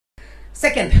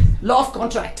Second, law of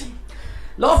contract.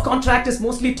 Law of contract is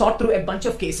mostly taught through a bunch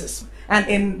of cases. And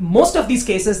in most of these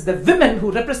cases, the women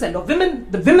who represent, or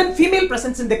female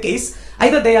presence in the case,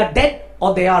 either they are dead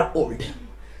or they are old.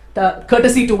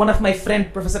 Courtesy to one of my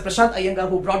friend, Professor Prashant Iyengar,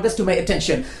 who brought this to my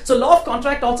attention. So law of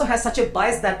contract also has such a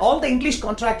bias that all the English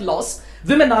contract laws,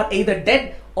 women are either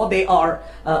dead or they are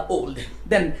old.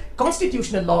 Then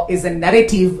constitutional law is a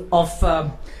narrative of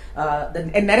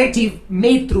a narrative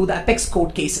made through the apex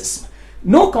court cases.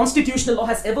 No constitutional law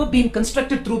has ever been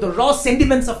constructed through the raw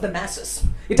sentiments of the masses.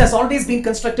 It has always been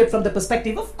constructed from the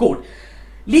perspective of court.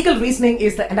 Legal reasoning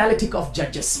is the analytic of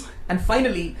judges. And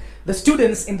finally, the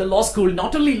students in the law school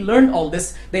not only learn all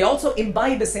this, they also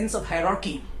imbibe a sense of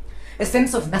hierarchy, a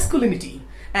sense of masculinity,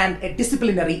 and a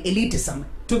disciplinary elitism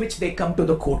to which they come to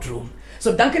the courtroom.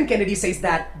 So Duncan Kennedy says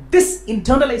that this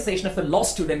internalization of a law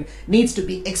student needs to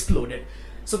be exploded.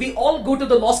 So we all go to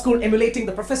the law school emulating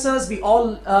the professors. We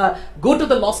all go to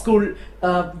the law school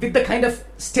with the kind of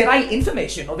sterile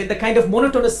information or with the kind of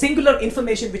monotonous singular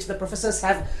information which the professors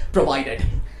have provided.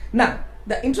 Now,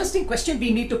 the interesting question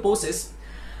we need to pose is,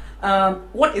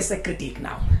 what is a critique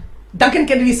now? Duncan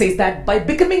Kennedy says that by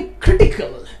becoming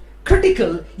critical,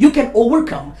 you can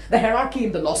overcome the hierarchy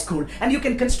in the law school and you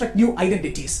can construct new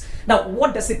identities. Now,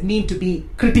 what does it mean to be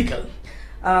critical?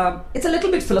 It's a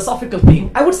little bit philosophical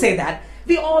thing. I would say that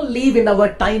we all live in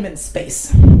our time and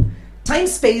space.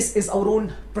 Time-space is our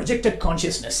own projected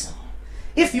consciousness.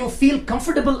 If you feel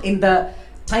comfortable in the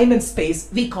time and space,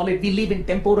 we live in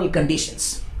temporal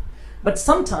conditions. But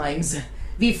sometimes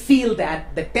we feel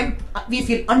that we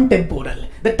feel untemporal.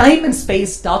 The time and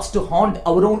space starts to haunt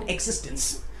our own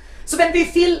existence. So when we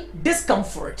feel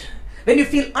discomfort, when you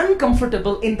feel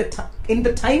uncomfortable in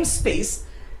the time space,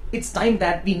 it's time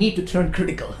that we need to turn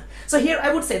critical. So here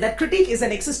I would say that critique is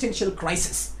an existential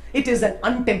crisis. It is an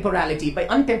untemporality. By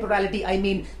untemporality, I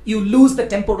mean you lose the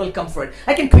temporal comfort.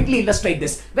 I can quickly illustrate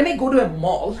this. When I go to a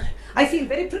mall, I feel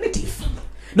very primitive.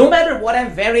 No matter what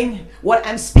I'm wearing, what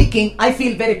I'm speaking, I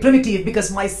feel very primitive because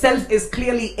myself is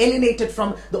clearly alienated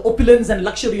from the opulence and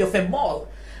luxury of a mall.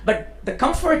 But the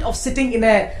comfort of sitting in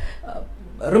a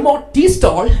remote tea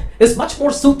stall is much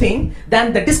more soothing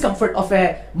than the discomfort of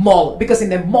a mall, because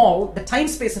in a mall, the time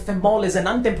space of a mall is an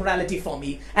untemporality for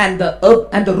me, and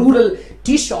the rural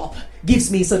tea shop gives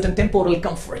me certain temporal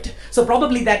comfort. So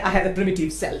probably that I have a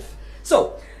primitive self.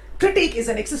 So critique is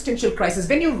an existential crisis.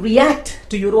 When you react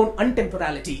to your own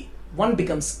untemporality, one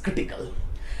becomes critical.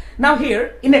 Now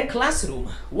here, in a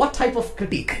classroom, what type of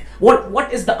critique?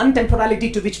 What is the untemporality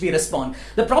to which we respond?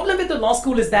 The problem with the law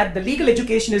school is that the legal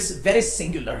education is very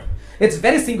singular. It's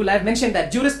very singular. I've mentioned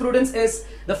that jurisprudence is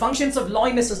the functions of law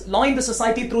in the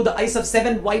society through the eyes of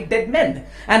 7 white dead men.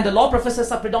 And the law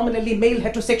professors are predominantly male,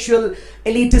 heterosexual,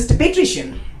 elitist,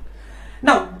 patrician.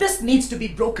 Now, this needs to be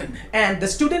broken, and the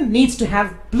student needs to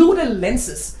have plural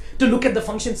lenses to look at the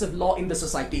functions of law in the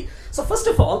society. So first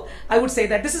of all, I would say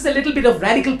that this is a little bit of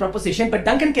radical proposition, but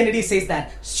Duncan Kennedy says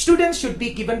that students should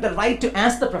be given the right to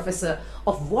ask the professor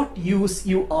of what use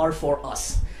you are for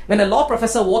us. When a law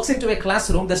professor walks into a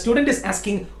classroom, the student is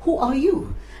asking, who are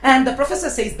you? And the professor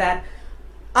says that,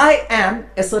 I am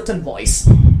a certain voice.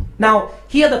 Now,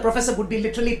 here the professor would be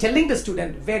literally telling the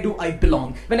student, where do I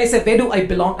belong? When I say where do I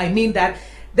belong, I mean that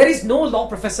there is no law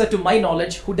professor, to my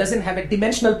knowledge, who doesn't have a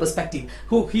dimensional perspective,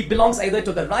 who he belongs either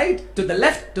to the right, to the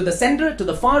left, to the center, to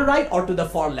the far right, or to the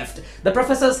far left. The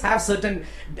professors have certain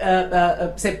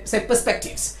say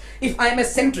perspectives. If I'm a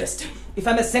centrist,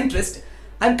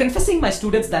 I'm confessing my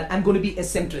students that I'm going to be a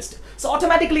centrist. So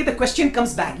automatically the question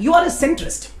comes back, you are a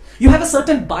centrist. You have a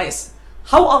certain bias.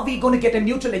 How are we going to get a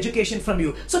neutral education from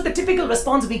you? So the typical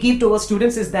response we give to our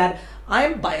students is that I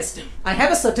am biased. I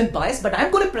have a certain bias, but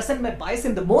I'm going to present my bias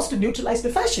in the most neutralized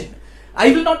fashion.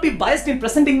 I will not be biased in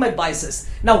presenting my biases.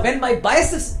 Now, when my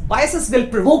biases will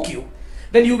provoke you,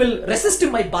 when you will resist to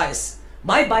my bias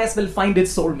will find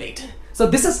its soulmate. So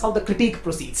this is how the critique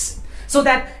proceeds. So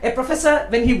that a professor,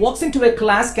 when he walks into a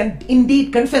class, can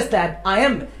indeed confess that I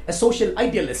am a social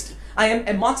idealist. I am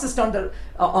a Marxist on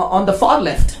the far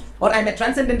left, or I'm a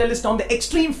transcendentalist on the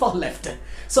extreme far left.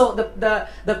 So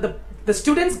the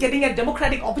students getting a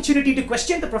democratic opportunity to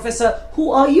question the professor,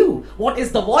 who are you? What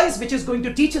is the voice which is going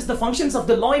to teach us the functions of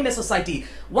the law in a society?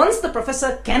 Once the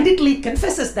professor candidly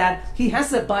confesses that he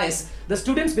has a bias, the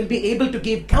students will be able to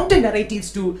give counter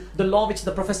narratives to the law which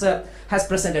the professor has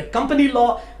presented. Company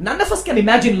law, none of us can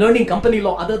imagine learning company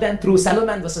law other than through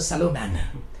Salomon versus Salomon.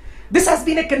 This has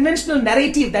been a conventional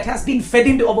narrative that has been fed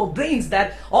into our brains,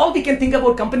 that all we can think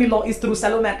about company law is through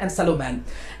Salomon and Salomon.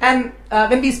 And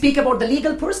when we speak about the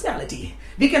legal personality,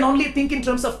 we can only think in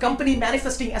terms of company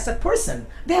manifesting as a person.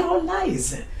 They are all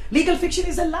lies. Legal fiction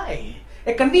is a lie,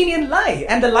 a convenient lie,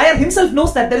 and the liar himself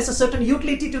knows that there is a certain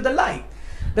utility to the lie.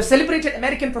 The celebrated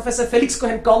American professor Felix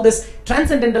Cohen called this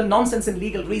transcendental nonsense in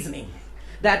legal reasoning.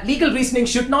 That legal reasoning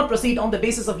should not proceed on the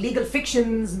basis of legal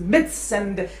fictions, myths,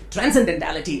 and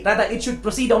transcendentality. Rather, it should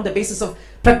proceed on the basis of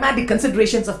pragmatic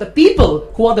considerations of the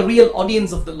people who are the real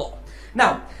audience of the law.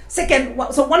 Now, second,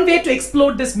 so one way to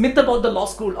explode this myth about the law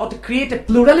school, or to create a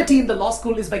plurality in the law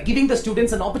school, is by giving the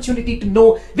students an opportunity to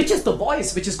know which is the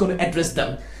voice which is going to address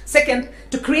them. Second,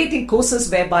 to creating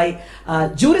courses whereby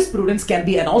jurisprudence can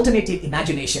be an alternative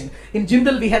imagination. In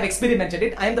Jindal, we have experimented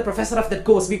it. I am the professor of that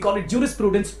course. We call it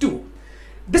Jurisprudence 2.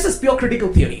 This is pure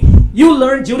critical theory. You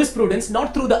learn jurisprudence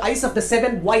not through the eyes of the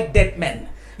 7 white dead men.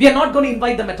 We are not going to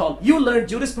invite them at all. You learn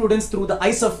jurisprudence through the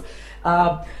eyes of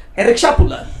Eric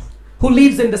Shapula, who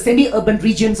lives in the semi-urban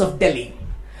regions of Delhi.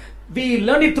 We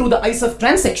learn it through the eyes of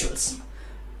transsexuals,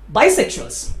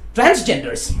 bisexuals,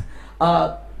 transgenders,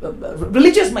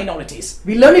 religious minorities.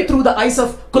 We learn it through the eyes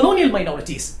of colonial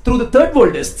minorities, through the third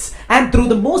worldists, and through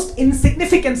the most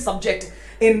insignificant subject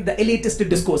in the elitist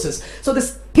discourses. So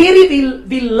this theory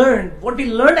what we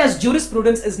learn as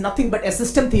jurisprudence is nothing but a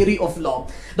system theory of law.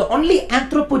 The only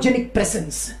anthropogenic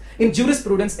presence in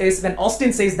jurisprudence is when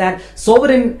Austin says that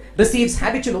sovereign receives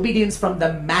habitual obedience from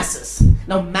the masses.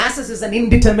 Now, masses is an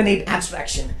indeterminate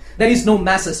abstraction. There is no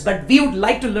masses, but we would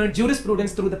like to learn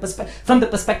jurisprudence through from the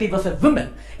perspective of a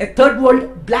woman, a third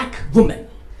world black woman.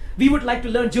 We would like to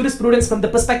learn jurisprudence from the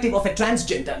perspective of a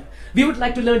transgender. We would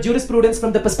like to learn jurisprudence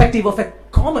from the perspective of a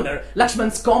commoner,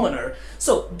 Lakshman's commoner.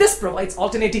 So this provides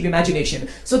alternative imagination.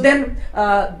 So then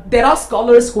there are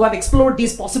scholars who have explored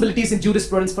these possibilities in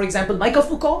jurisprudence. For example, Michael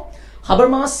Foucault,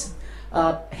 Habermas,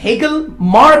 Hegel,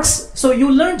 Marx. So you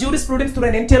learn jurisprudence through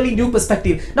an entirely new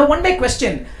perspective. Now one may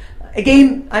question,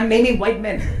 again, I'm naming white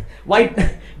men,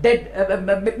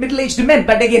 dead middle-aged men,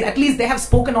 but again, at least they have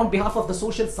spoken on behalf of the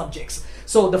social subjects.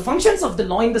 So the functions of the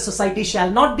law in the society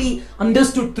shall not be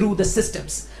understood through the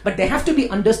systems, but they have to be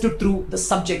understood through the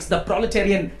subjects, the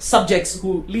proletarian subjects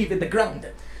who live in the ground.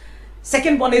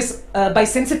 Second one is by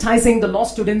sensitizing the law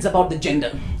students about the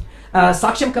gender.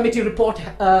 Saksham Committee report,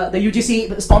 the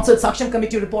UGC sponsored Saksham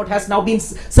Committee report has now been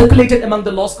circulated among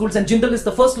the law schools, and Jindal is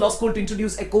the first law school to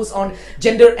introduce a course on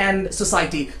gender and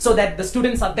society, so that the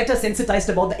students are better sensitized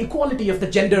about the equality of the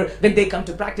gender when they come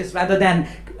to practice, rather than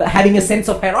having a sense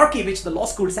of hierarchy which the law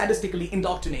school sadistically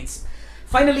indoctrinates.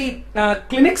 Finally,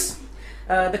 clinics.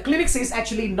 The clinics is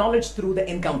actually knowledge through the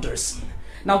encounters.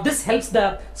 Now this helps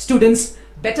the students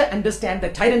better understand the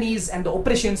tyrannies and the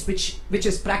oppressions which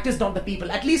is practiced on the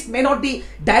people. At least may not be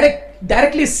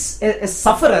directly a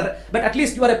sufferer, but at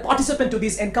least you are a participant to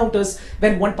these encounters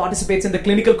when one participates in the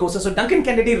clinical courses. So Duncan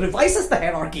Kennedy revises the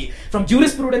hierarchy from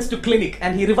jurisprudence to clinic,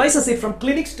 and he revises it from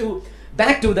clinics to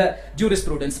back to the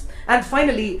jurisprudence. And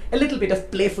finally, a little bit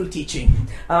of playful teaching.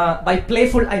 By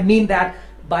playful, I mean that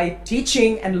by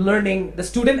teaching and learning, the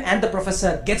student and the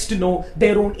professor gets to know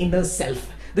their own inner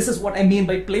self. This is what I mean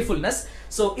by playfulness.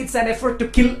 So it's an effort to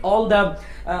kill all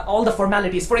the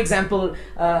formalities. For example,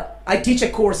 I teach a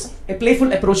course, a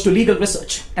playful approach to legal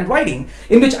research and writing,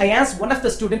 in which I asked one of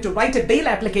the students to write a bail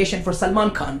application for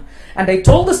Salman Khan. And I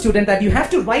told the student that you have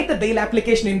to write the bail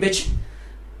application in which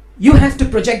you have to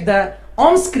project the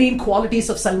on-screen qualities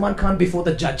of Salman Khan before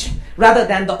the judge, rather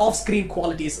than the off-screen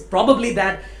qualities. Probably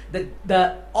that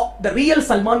the real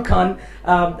Salman Khan,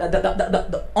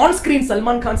 the on-screen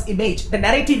Salman Khan's image, the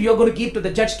narrative you're going to give to the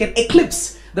judge can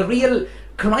eclipse the real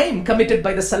crime committed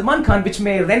by the Salman Khan, which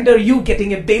may render you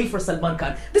getting a bail for Salman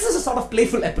Khan. This is a sort of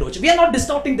playful approach. We are not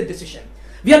distorting the decision.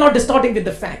 We are not distorting with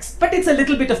the facts, but it's a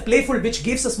little bit of playful, which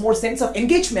gives us more sense of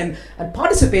engagement and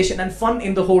participation and fun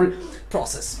in the whole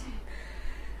process.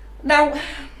 Now,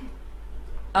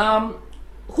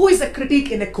 who is a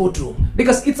critic in a courtroom?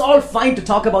 Because it's all fine to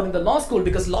talk about in the law school,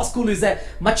 because law school is a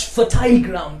much fertile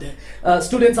ground.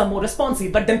 Students are more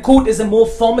responsive, but then court is a more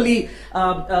formally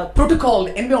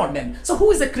protocoled environment. So who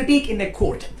is a critic in a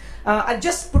court? I'll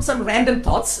just put some random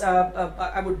thoughts.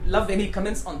 I would love any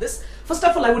comments on this. First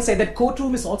of all, I would say that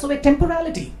courtroom is also a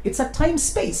temporality. It's a time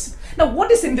space. Now, what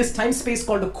is in this time space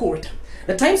called a court?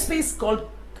 The time space called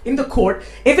in the court,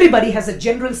 everybody has a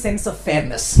general sense of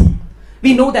fairness.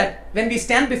 We know that when we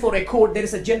stand before a court, there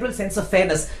is a general sense of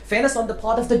fairness. Fairness on the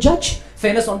part of the judge,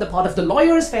 fairness on the part of the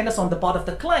lawyers, fairness on the part of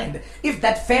the client. If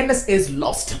that fairness is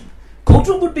lost,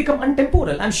 courtroom would become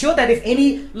untemporal. I'm sure that if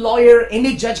any lawyer,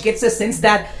 any judge gets a sense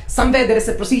that somewhere there is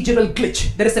a procedural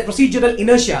glitch, there is a procedural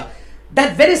inertia,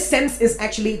 That very sense is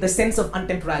actually the sense of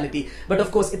untemporality. But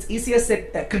of course, it's easier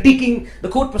said, critiquing the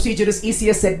court procedure is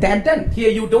easier said than done. Here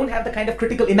you don't have the kind of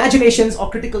critical imaginations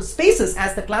or critical spaces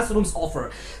as the classrooms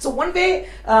offer. So one way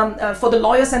for the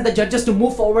lawyers and the judges to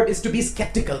move forward is to be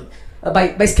skeptical.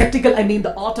 By skeptical, I mean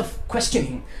the art of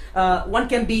questioning. One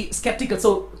can be skeptical.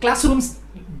 So classrooms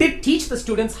did teach the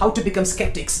students how to become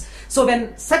skeptics. So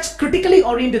when such critically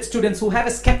oriented students who have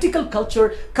a skeptical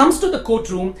culture comes to the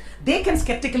courtroom, they can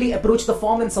skeptically approach the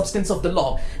form and substance of the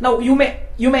law. Now you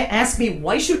may ask me,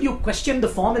 why should you question the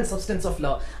form and substance of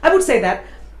law? I would say that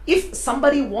if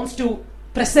somebody wants to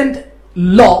present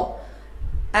law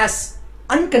as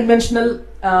unconventional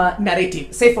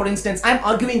narrative, say for instance, I'm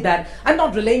arguing that I'm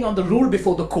not relying on the rule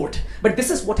before the court, but this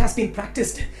is what has been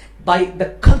practiced by the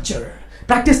culture,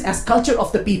 practiced as culture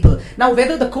of the people. Now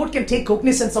whether the court can take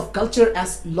cognizance of culture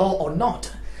as law or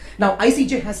not. Now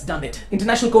ICJ has done it.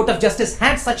 International Court of Justice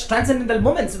had such transcendental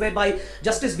moments whereby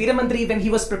Justice Veeramandri, when he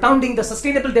was propounding the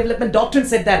Sustainable Development Doctrine,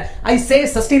 said that I say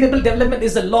sustainable development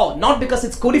is a law, not because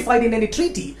it's codified in any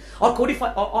treaty or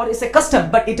codified or is a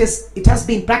custom, but it has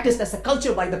been practiced as a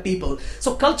culture by the people.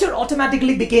 So culture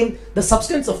automatically became the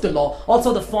substance of the law,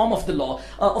 also the form of the law.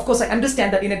 Of course, I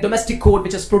understand that in a domestic code,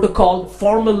 which is protocol,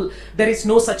 formal, there is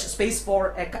no such space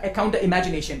for a counter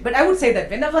imagination. But I would say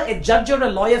that whenever a judge or a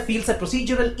lawyer feels a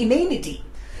procedural inanity,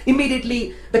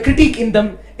 immediately the critique in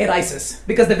them arises,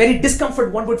 because the very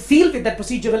discomfort one would feel with that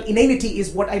procedural inanity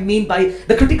is what I mean by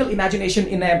the critical imagination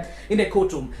in a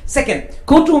courtroom. Third,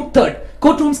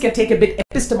 courtrooms can take a bit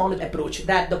epistemological approach,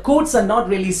 that the courts are not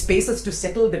really spaces to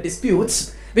settle the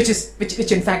disputes,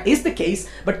 which in fact is the case,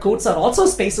 but courts are also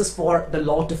spaces for the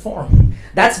law to form.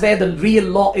 That's where the real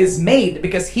law is made,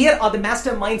 because here are the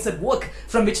masterminds at work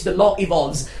from which the law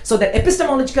evolves. So that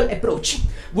epistemological approach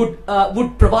would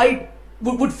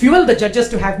fuel the judges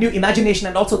to have new imagination,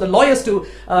 and also the lawyers to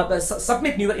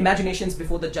submit newer imaginations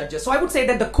before the judges. So I would say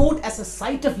that the court as a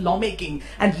site of lawmaking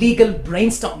and legal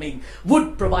brainstorming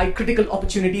would provide critical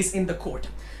opportunities in the court.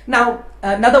 Now,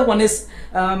 another one is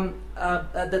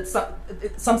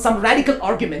some radical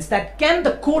arguments that can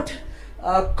the court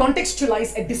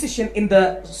contextualize a decision in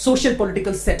the social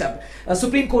political setup.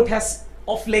 Supreme Court has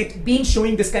of late been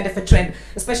showing this kind of a trend,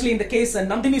 especially in the case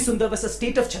Nandini Sundar versus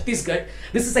State of Chhattisgarh.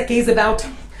 This is a case about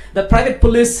the private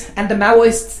police and the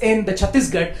Maoists in the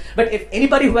Chhattisgarh. But if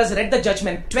anybody who has read the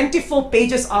judgment, 24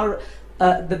 pages are,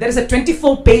 there is a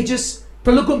 24 pages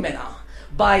prolegomena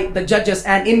by the judges,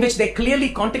 and in which they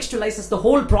clearly contextualizes the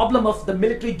whole problem of the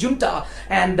military junta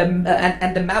and the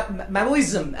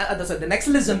Maoism, the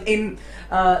Naxalism in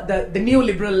the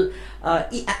neoliberal,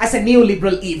 as a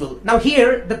neoliberal evil. Now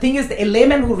here, the thing is, a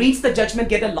layman who reads the judgment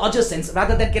get a larger sense,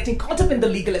 rather than getting caught up in the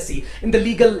legalacy, in the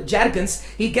legal jargons.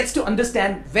 He gets to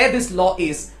understand where this law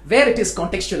is, where it is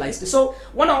contextualized. So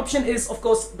one option is, of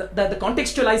course, the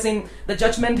contextualizing the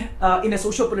judgment in a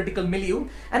socio-political milieu.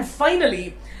 And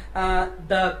finally,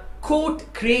 the court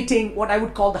creating what I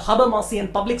would call the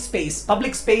Habermasian public space.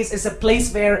 Public space is a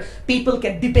place where people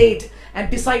can debate and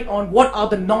decide on what are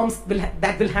the norms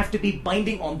that will have to be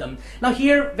binding on them. Now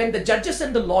here, when the judges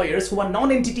and the lawyers, who are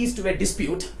non-entities to a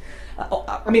dispute,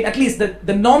 I mean, at least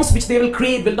the norms which they will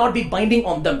create will not be binding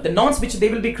on them. The norms which they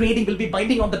will be creating will be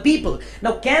binding on the people.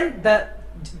 Now, can the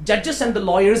judges and the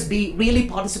lawyers be really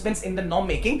participants in the norm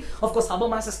making? Of course,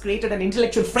 Habermas has created an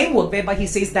intellectual framework whereby he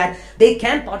says that they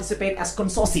can participate as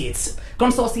consociates.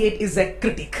 Consociate is a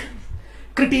critic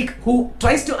who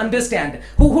tries to understand,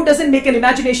 who doesn't make an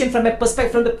imagination from a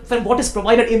perspective from what is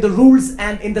provided in the rules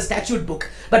and in the statute book,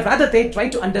 but rather they try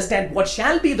to understand what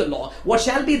shall be the law, what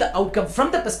shall be the outcome from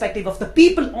the perspective of the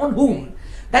people on whom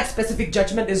that specific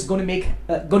judgment is going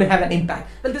to have an impact.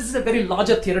 Well, this is a very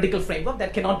larger theoretical framework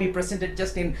that cannot be presented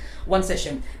just in one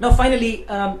session. Now, finally,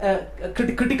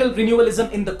 critical renewalism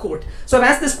in the court. So I've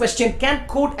asked this question: can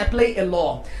court apply a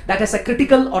law that has a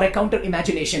critical or a counter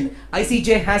imagination?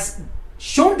 ICJ has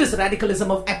shown this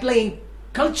radicalism of applying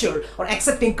culture or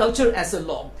accepting culture as a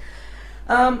law.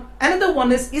 Another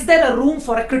one is there a room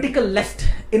for a critical left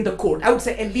in the court? I would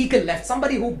say a legal left,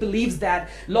 somebody who believes that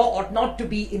law ought not to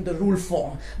be in the rule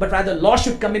form, but rather law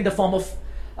should come in the form of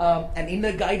an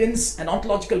inner guidance, an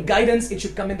ontological guidance. It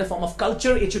should come in the form of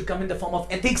culture. It should come in the form of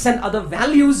ethics and other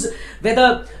values,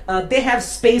 whether they have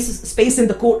space in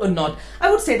the court or not. I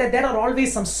would say that there are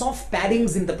always some soft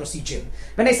paddings in the procedure.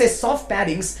 When I say soft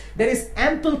paddings, there is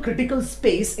ample critical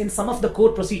space in some of the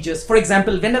court procedures. For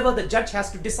example, whenever the judge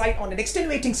has to decide on an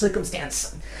extenuating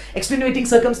circumstance. Extenuating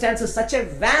circumstance is such a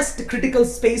vast critical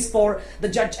space for the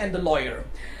judge and the lawyer.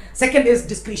 Second is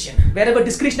discretion. Wherever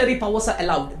discretionary powers are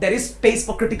allowed, there is space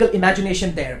for critical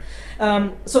imagination there.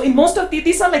 So in most of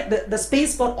these are like the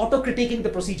space for auto-critiquing the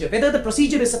procedure, whether the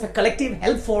procedure is of a collective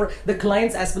help for the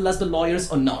clients as well as the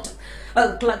lawyers or not.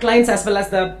 Clients as well as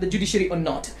the judiciary or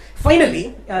not.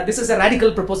 Finally, this is a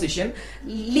radical proposition,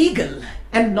 legal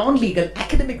and non-legal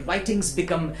academic writings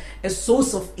become a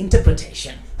source of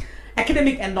interpretation.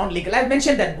 Academic and non-legal. I've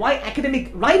mentioned that. Why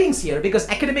academic writings here? Because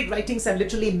academic writings have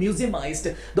literally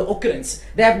museumized the occurrence.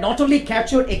 They have not only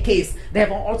captured a case, they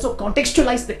have also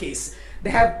contextualized the case. They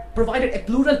have provided a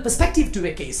plural perspective to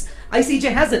a case.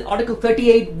 ICJ has it. Article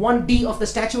 38 1D of the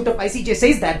statute of ICJ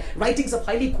says that writings of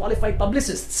highly qualified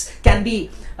publicists can be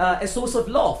a source of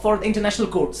law for the international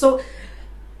court. So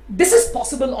this is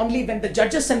possible only when the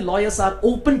judges and lawyers are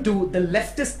open to the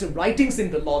leftist writings in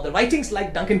the law, the writings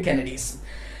like Duncan Kennedy's.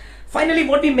 Finally,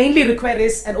 what we mainly require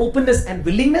is an openness and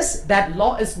willingness that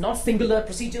law is not singular,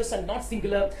 procedures are not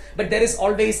singular, but there is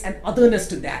always an otherness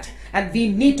to that. And we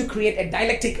need to create a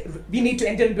dialectic, we need to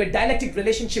enter into a dialectic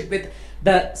relationship with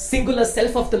the singular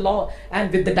self of the law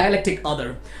and with the dialectic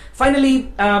other.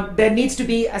 Finally, there needs to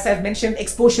be, as I've mentioned,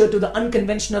 exposure to the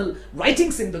unconventional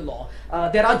writings in the law.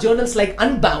 There are journals like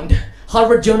Unbound,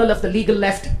 Harvard Journal of the Legal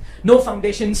Left, No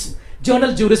Foundations,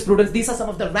 Journal Jurisprudence. These are some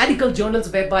of the radical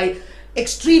journals whereby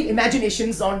extreme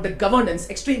imaginations on the governance,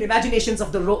 extreme imaginations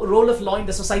of the role of law in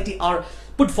the society are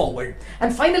put forward.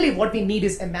 And finally, what we need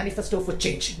is a manifesto for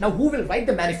change. Now, who will write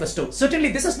the manifesto?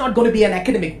 Certainly, this is not going to be an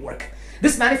academic work.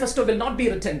 This manifesto will not be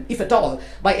written, if at all,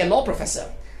 by a law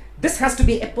professor. This has to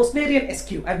be a Posnerian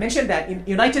SQ. I've mentioned that in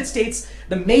United States,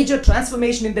 the major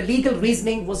transformation in the legal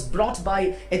reasoning was brought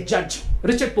by a judge,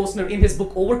 Richard Posner, in his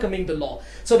book, Overcoming the Law.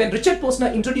 So when Richard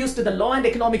Posner introduced the law and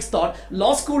economics thought,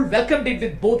 law school welcomed it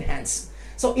with both hands.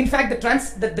 So in fact,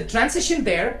 the transition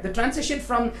there, the transition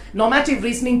from normative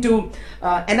reasoning to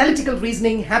analytical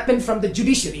reasoning happened from the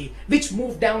judiciary, which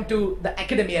moved down to the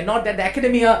academia, not that the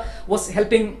academia was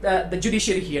helping the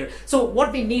judiciary here. So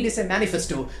what we need is a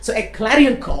manifesto, so a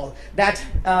clarion call that,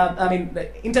 the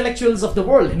intellectuals of the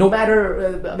world, no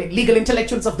matter, legal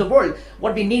intellectuals of the world,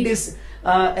 what we need is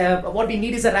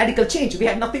a radical change. We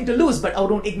have nothing to lose but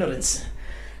our own ignorance.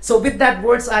 So with that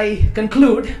words, I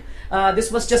conclude.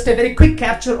 This was just a very quick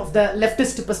capture of the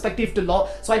leftist perspective to law.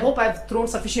 So I hope I've thrown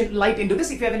sufficient light into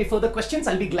this. If you have any further questions,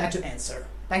 I'll be glad to answer.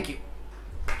 Thank you.